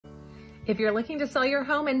If you're looking to sell your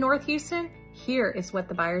home in North Houston, here is what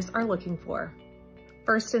the buyers are looking for.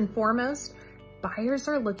 First and foremost, buyers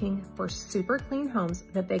are looking for super clean homes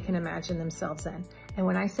that they can imagine themselves in. And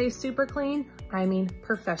when I say super clean, I mean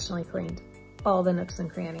professionally cleaned, all the nooks and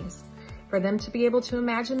crannies. For them to be able to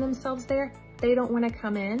imagine themselves there, they don't want to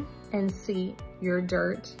come in and see your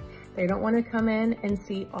dirt. They don't want to come in and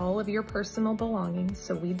see all of your personal belongings,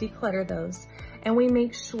 so we declutter those. And we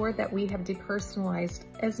make sure that we have depersonalized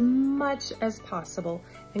as much as possible,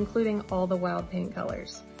 including all the wild paint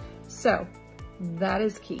colors. So that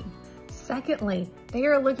is key. Secondly, they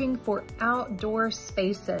are looking for outdoor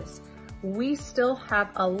spaces. We still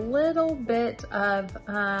have a little bit of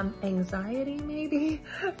anxiety maybe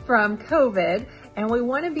from COVID, and we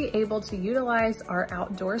want to be able to utilize our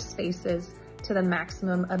outdoor spaces to the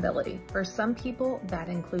maximum ability. For some people, that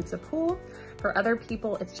includes a pool. For other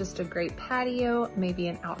people, it's just a great patio, maybe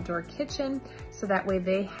an outdoor kitchen, so that way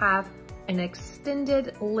they have an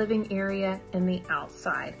extended living area in the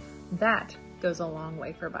outside. That goes a long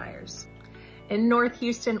way for buyers. In North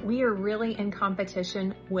Houston, we are really in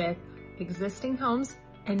competition with existing homes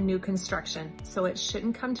and new construction. So it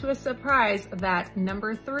shouldn't come to a surprise that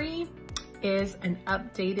number 3 is an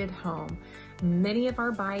updated home. Many of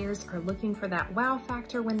our buyers are looking for that wow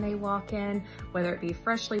factor when they walk in, whether it be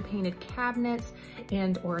freshly painted cabinets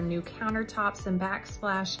and or new countertops and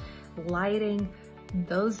backsplash lighting.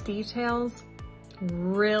 Those details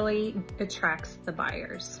really attracts the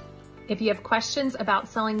buyers. If you have questions about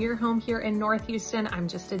selling your home here in North Houston, I'm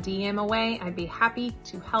just a DM away. I'd be happy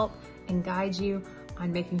to help and guide you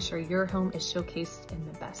on making sure your home is showcased in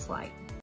the best light.